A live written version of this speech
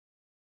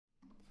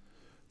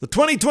The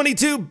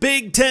 2022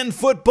 Big Ten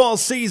football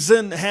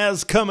season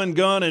has come and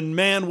gone, and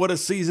man, what a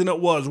season it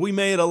was. We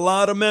made a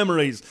lot of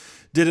memories,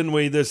 didn't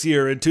we, this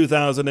year in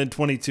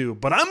 2022?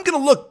 But I'm going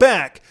to look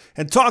back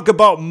and talk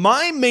about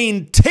my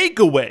main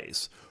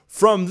takeaways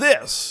from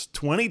this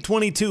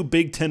 2022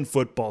 Big Ten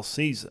football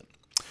season.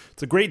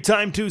 It's a great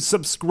time to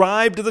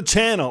subscribe to the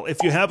channel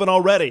if you haven't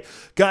already.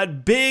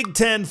 Got Big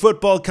Ten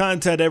football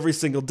content every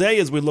single day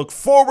as we look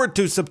forward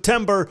to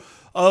September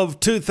of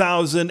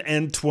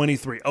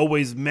 2023.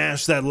 Always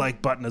mash that like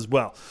button as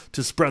well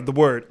to spread the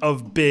word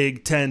of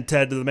Big Ten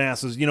Ted to the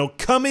masses. You know,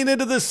 coming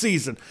into this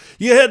season,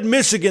 you had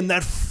Michigan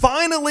that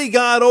finally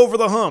got over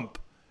the hump.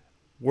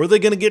 Were they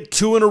going to get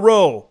two in a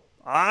row?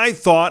 I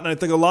thought, and I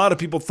think a lot of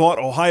people thought,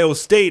 Ohio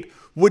State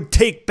would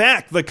take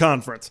back the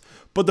conference.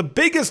 But the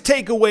biggest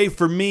takeaway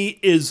for me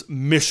is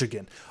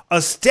Michigan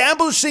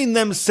establishing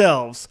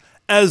themselves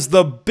as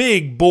the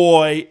big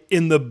boy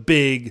in the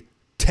Big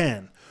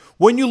Ten.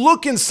 When you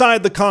look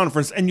inside the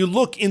conference and you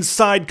look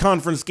inside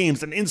conference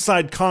games and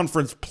inside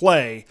conference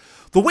play,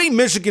 the way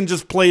Michigan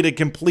just played a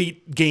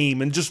complete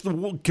game and just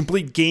the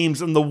complete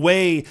games and the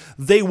way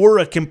they were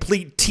a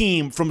complete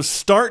team from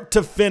start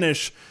to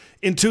finish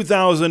in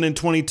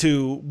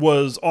 2022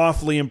 was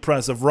awfully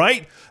impressive,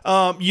 right?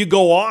 You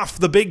go off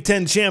the Big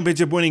Ten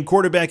championship winning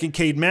quarterback in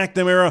Cade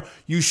McNamara,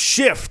 you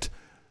shift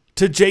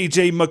to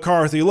J.J.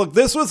 McCarthy. Look,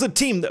 this was a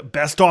team that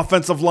best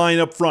offensive line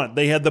up front.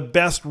 They had the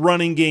best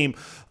running game,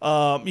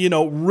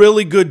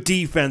 really good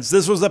defense.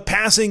 This was a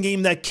passing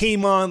game that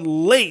came on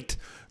late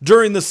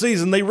during the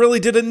season. They really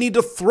didn't need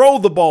to throw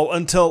the ball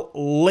until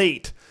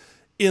late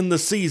in the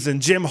season.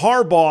 Jim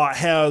Harbaugh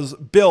has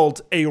built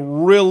a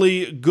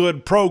really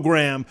good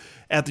program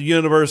at the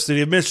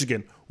University of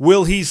Michigan.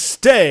 Will he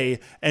stay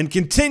and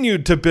continue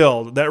to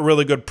build that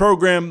really good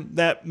program?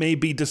 That may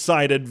be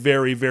decided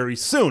very, very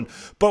soon.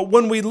 But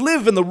when we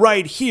live in the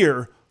right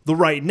here, the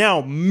right now,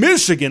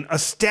 Michigan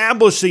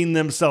establishing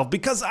themselves,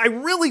 because I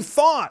really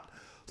thought,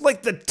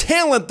 like the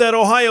talent that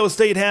Ohio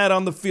State had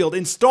on the field,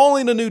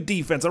 installing a new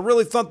defense, I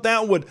really thought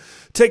that would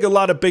take a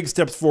lot of big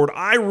steps forward.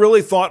 I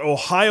really thought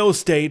Ohio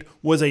State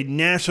was a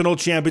national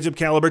championship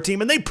caliber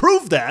team, and they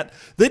proved that.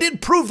 They did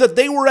prove that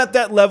they were at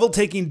that level,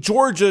 taking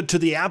Georgia to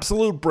the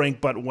absolute brink.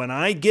 But when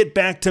I get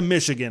back to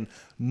Michigan,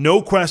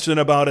 no question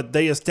about it,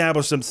 they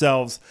established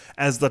themselves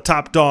as the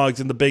top dogs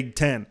in the Big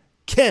Ten.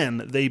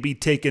 Can they be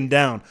taken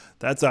down?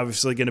 That's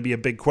obviously going to be a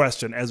big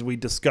question as we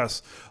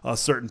discuss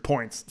certain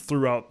points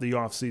throughout the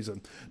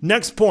offseason.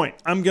 Next point,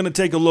 I'm going to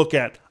take a look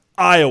at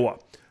Iowa.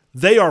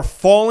 They are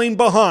falling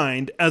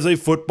behind as a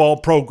football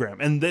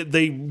program, and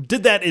they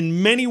did that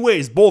in many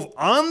ways, both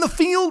on the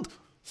field,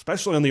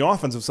 especially on the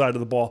offensive side of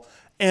the ball,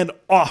 and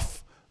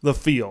off the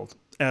field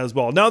as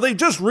well. Now, they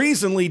just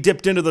recently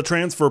dipped into the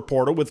transfer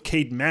portal with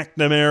Cade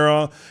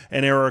McNamara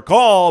and Eric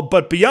Hall,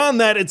 but beyond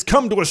that, it's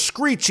come to a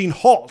screeching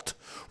halt.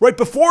 Right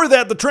before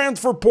that, the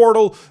transfer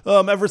portal,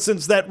 ever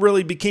since that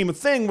really became a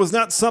thing, was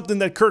not something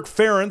that Kirk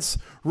Ferentz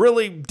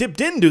really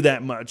dipped into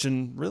that much,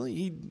 and really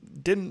he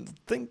didn't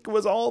think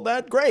was all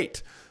that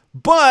great.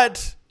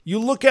 But you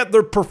look at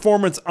their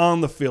performance on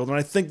the field, and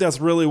I think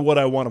that's really what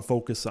I want to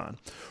focus on.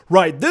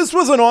 Right, this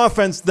was an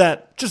offense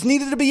that just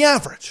needed to be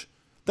average.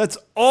 That's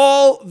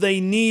all they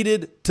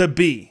needed to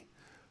be.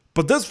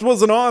 But this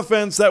was an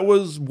offense that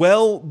was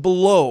well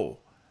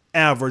below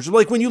average.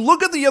 Like when you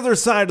look at the other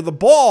side of the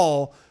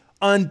ball,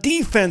 on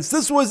defense,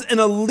 this was an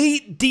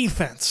elite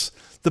defense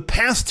the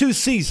past two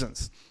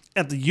seasons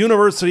at the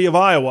University of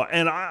Iowa.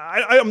 And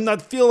I'm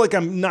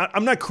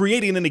not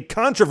creating any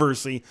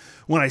controversy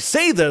when I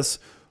say this,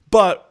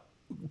 but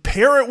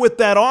pair it with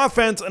that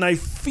offense, and I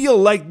feel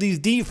like these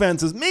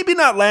defenses, maybe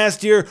not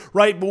last year,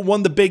 right, but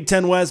won the Big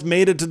Ten West,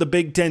 made it to the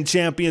Big Ten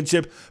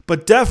Championship,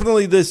 but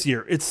definitely this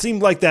year. It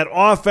seemed like that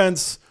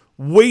offense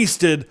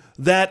wasted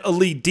that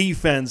elite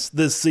defense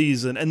this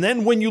season. And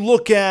then when you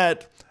look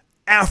at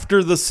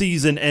after the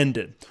season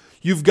ended,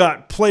 you've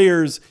got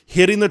players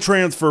hitting the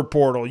transfer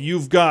portal.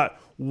 You've got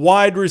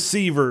wide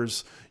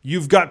receivers.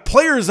 You've got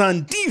players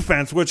on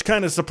defense, which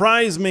kind of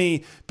surprised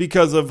me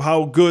because of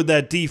how good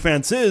that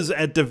defense is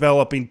at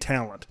developing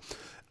talent.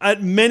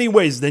 At many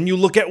ways, then you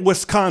look at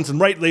Wisconsin,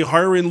 right? They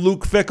hire in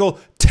Luke Fickell,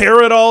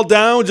 tear it all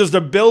down just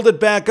to build it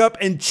back up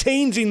and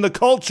changing the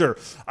culture.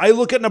 I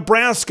look at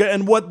Nebraska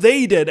and what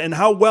they did and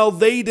how well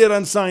they did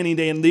on signing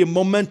day and the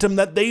momentum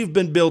that they've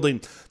been building.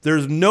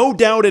 There's no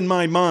doubt in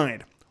my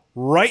mind.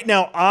 Right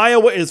now,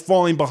 Iowa is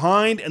falling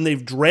behind, and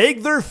they've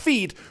dragged their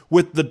feet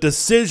with the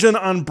decision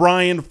on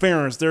Brian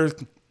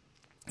Ferentz.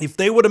 If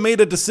they would have made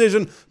a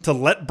decision to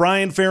let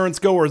Brian Ferentz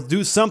go or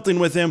do something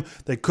with him,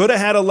 they could have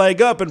had a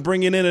leg up in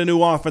bringing in a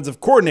new offensive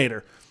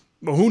coordinator.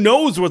 But who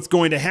knows what's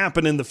going to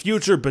happen in the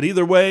future, but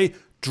either way,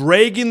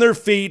 dragging their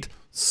feet,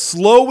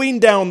 slowing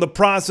down the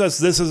process.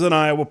 This is an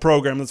Iowa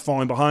program that's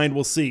falling behind.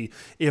 We'll see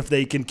if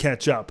they can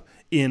catch up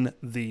in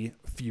the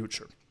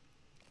future.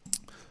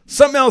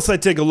 Something else I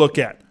take a look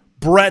at,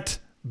 Brett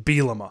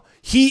Bielema.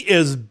 He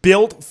is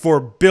built for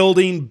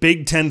building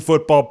Big Ten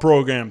football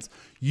programs.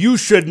 You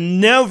should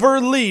never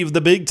leave the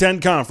Big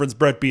Ten Conference,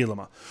 Brett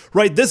Bielema.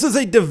 Right? This is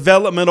a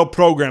developmental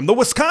program. The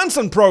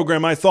Wisconsin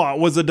program, I thought,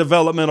 was a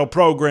developmental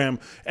program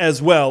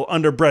as well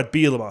under Brett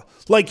Bielema.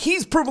 Like,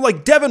 he's proven,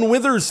 like, Devin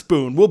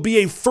Witherspoon will be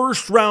a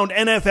first-round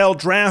NFL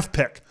draft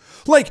pick.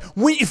 Like,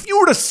 if you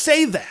were to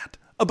say that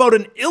about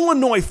an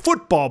Illinois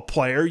football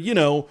player,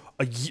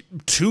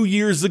 2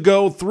 years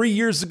ago, 3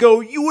 years ago,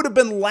 you would have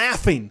been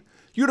laughing.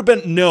 You'd have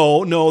been,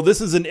 no,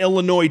 this is an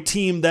Illinois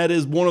team that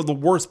is one of the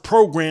worst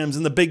programs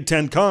in the Big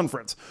Ten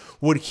Conference.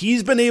 What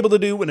he's been able to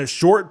do in a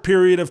short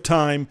period of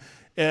time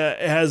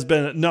has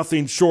been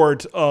nothing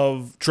short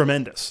of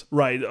tremendous,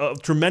 right? A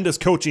tremendous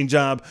coaching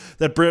job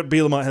that Brett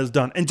Bielema has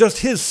done. And just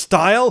his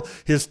style,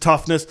 his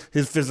toughness,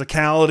 his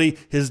physicality,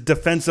 his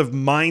defensive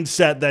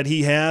mindset that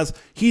he has,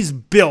 he's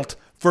built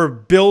for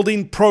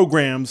building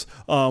programs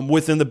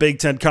within the Big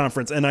Ten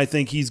Conference. And I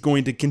think he's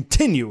going to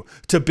continue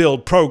to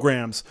build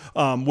programs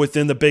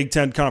within the Big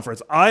Ten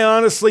Conference. I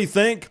honestly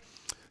think,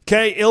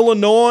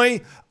 Illinois,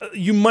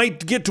 you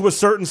might get to a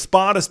certain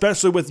spot,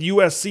 especially with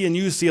USC and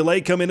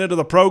UCLA coming into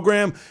the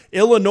program.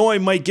 Illinois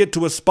might get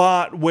to a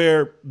spot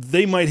where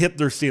they might hit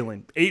their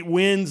ceiling. 8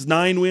 wins,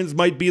 9 wins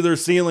might be their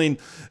ceiling.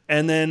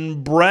 And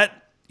then Brett,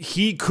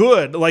 he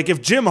could. Like, if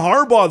Jim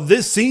Harbaugh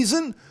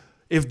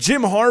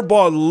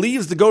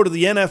leaves to go to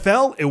the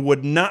NFL, it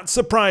would not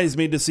surprise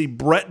me to see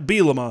Brett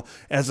Bielema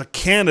as a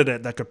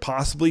candidate that could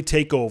possibly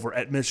take over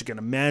at Michigan.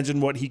 Imagine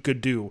what he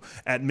could do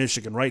at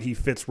Michigan, right? He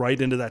fits right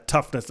into that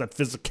toughness, that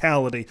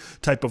physicality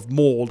type of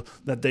mold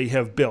that they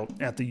have built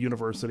at the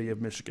University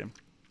of Michigan.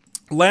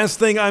 Last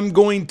thing I'm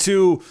going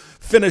to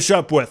finish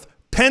up with.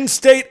 Penn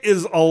State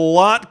is a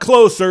lot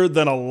closer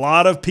than a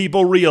lot of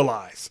people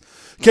realize.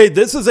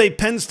 This is a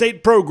Penn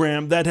State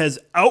program that has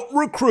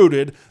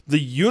out-recruited the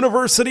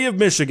University of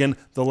Michigan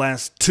the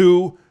last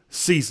 2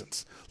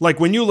 seasons. Like,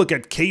 when you look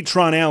at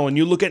Katron Allen,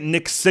 you look at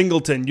Nick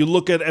Singleton, you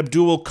look at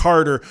Abdul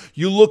Carter,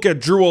 you look at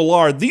Drew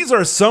Allard, these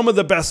are some of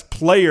the best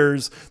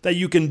players that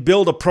you can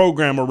build a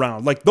program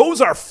around. Like, those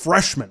are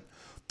freshmen.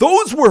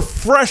 Those were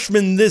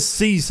freshmen this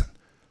season.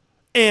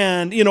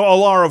 And,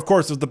 Allard, of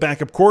course, was the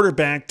backup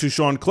quarterback to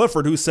Sean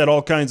Clifford, who set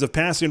all kinds of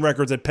passing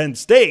records at Penn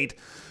State.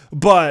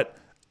 But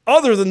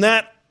other than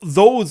that,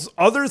 those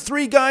other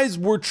 3 guys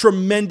were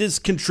tremendous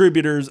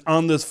contributors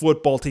on this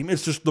football team.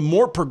 It's just the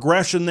more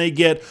progression they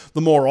get,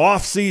 the more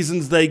off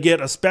seasons they get,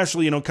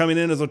 especially, coming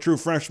in as a true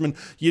freshman.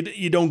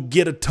 You don't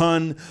get a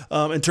ton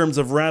in terms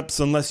of reps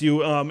unless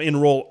you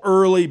enroll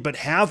early. But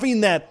having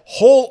that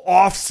whole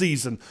off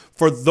season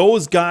for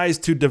those guys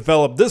to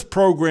develop this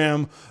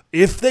program,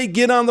 if they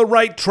get on the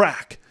right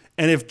track,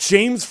 and if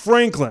James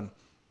Franklin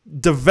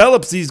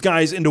develops these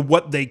guys into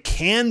what they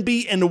can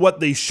be and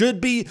what they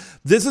should be,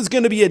 this is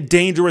going to be a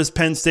dangerous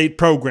Penn State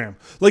program.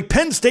 Like,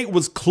 Penn State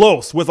was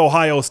close with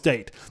Ohio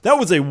State. That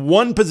was a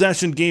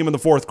 1-possession game in the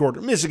fourth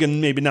quarter. Michigan,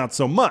 maybe not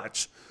so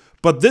much.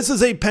 But this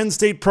is a Penn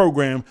State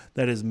program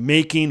that is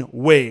making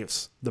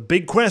waves. The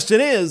big question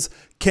is,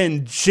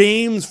 can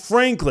James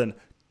Franklin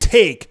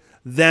take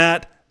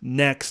that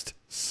next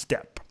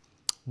step?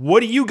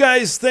 What do you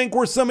guys think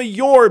were some of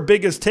your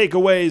biggest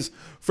takeaways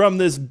from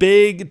this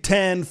Big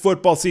Ten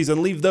football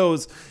season? Leave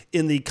those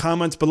in the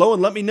comments below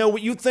and let me know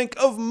what you think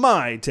of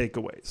my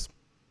takeaways.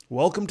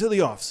 Welcome to the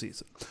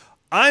offseason.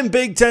 I'm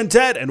Big Ten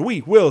Ted, and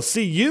we will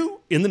see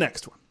you in the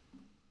next one.